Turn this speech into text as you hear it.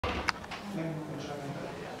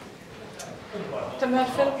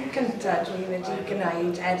Dyma'r ffilm cyntaf dwi wedi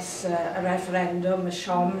gwneud ers y referendwm, y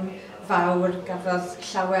siom fawr gafodd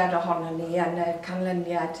llawer ohono ni yn y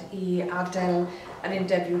canlyniad i adael yr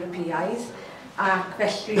Undeb Ewropeaidd, ac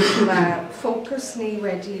felly mae ffocws ni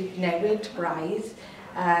wedi newid braidd.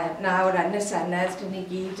 Nawr yn y Senedd, dyn ni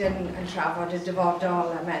gyd yn trafod y dyfodol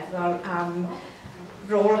a meddwl am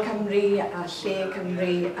rôl Cymru a lle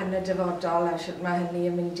Cymru yn y dyfodol a sut mae hynny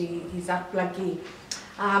yn mynd i ddatblygu.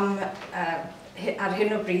 Ar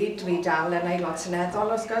hyn o bryd dwi dal yn aelod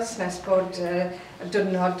seneddol wrth gwrs, nes bod y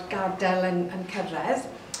diwrnod gadael yn cyrraedd,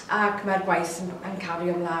 ac mae'r gwaith yn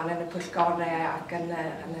cario ymlaen yn y pwyllgorau ac yn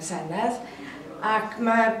y Senedd. Ac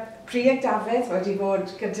mae Brieg Dafydd wedi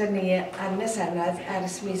bod gyda ni yn y Senedd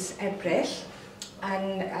ers mis Ebrill yn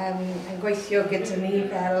gweithio gyda ni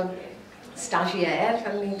fel stagiaire,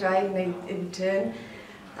 fel ni'n dweud, neu intern.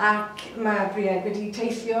 Ac mae Brieg wedi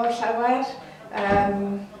teithio llawer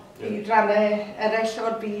i rannau eraill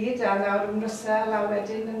o'r byd, a nawr Mrwsel a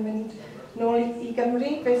wedyn yn mynd nôl i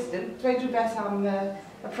Gymru. Beth, dweud rhywbeth am y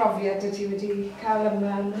profiad y ti wedi cael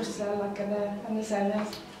yma yn Mrwsel ac yn y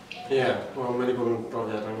Senedd? Ie, wel, mae wedi bod yn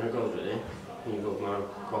brofiad anhygoel, rili. I ddod yma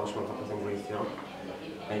gweld sut mae popeth yn gweithio.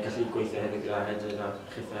 A i gallu gweithio hefyd gyda Hedydd a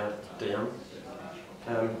chithau'r deian.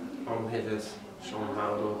 Ond hefyd, siom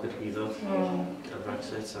fawr o gydwyddodd gyda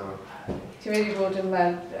Brexit. Ti wedi bod yma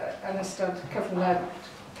yn ystod cyfnod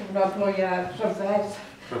mwyaf rhyfedd.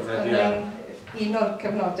 Rhyfedd, ie. Un o'r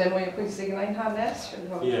cyfnodau mwyaf pwysig yn ein hanes.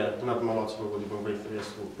 Ie, dyna mae lot o bobl wedi bod yn gweithio i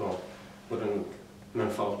ysgol. Bod yn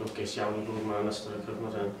mewn ffordd lwcus iawn i ddod yma yn ystod y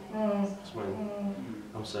cyfnod hyn. So mae'n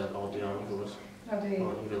amser od iawn i ddod. I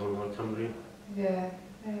fel hwnnw yn Cymru. Ie.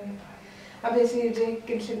 A beth ydy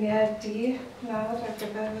gynlluniau di nawr ar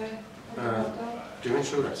gyfer y dyfodol? Dwi'n mynd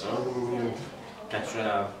siŵr eto. Dwi'n mynd getre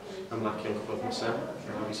a ymlacio yn gwybod nesaf.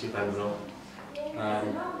 Dwi'n sy'n benfro. Ond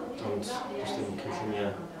does dim cynlluniau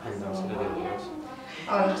pendant sydd wedi bod.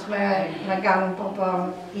 Ond mae gan bobl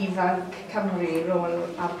ifanc Cymru rôl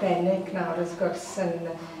arbennig nawr wrth gwrs yn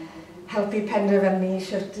helpu penderfynu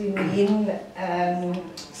sut i ni'n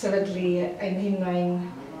sefydlu ein hunain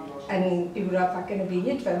yn Ewrop ac yn y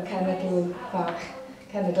byd fel cenedl bach,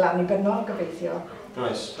 cenedl annibynnol gobeithio.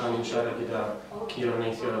 Oes, da ni'n siarad gyda Ciro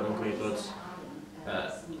neithiwr yn gweud bod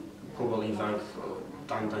pobl ifanc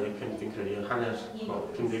dan 25 fi'n credu yn hanner,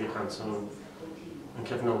 50% o'n yn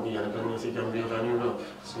cefnogi annibyniaeth i Gymru o fewn Ewrop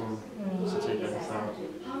sy'n teigau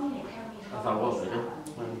a ddawol, rili.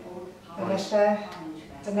 Felly,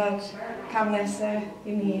 dyna'r cam nesaf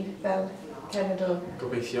i ni fel cenedl?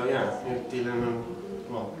 Gobeithio, ie. I'r dilyn yn,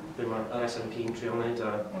 be mae'r SNP yn trio wneud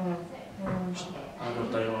a agor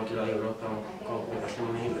dialog gyda Ewrop am gweld beth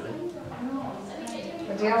allan ni'n neud, rili.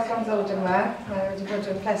 Diolch am ddod yma. Mae wedi bod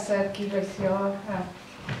yn pleser cydweithio.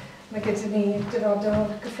 Mae gyda ni dyfodol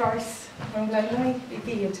gyffroes mewn blaenau i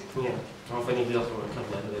gyd. Ie, ond fe ni ddiolch am y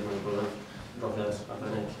cyfle hefyd, mae'n bod yn brofiad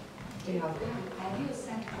arbennig. Diolch.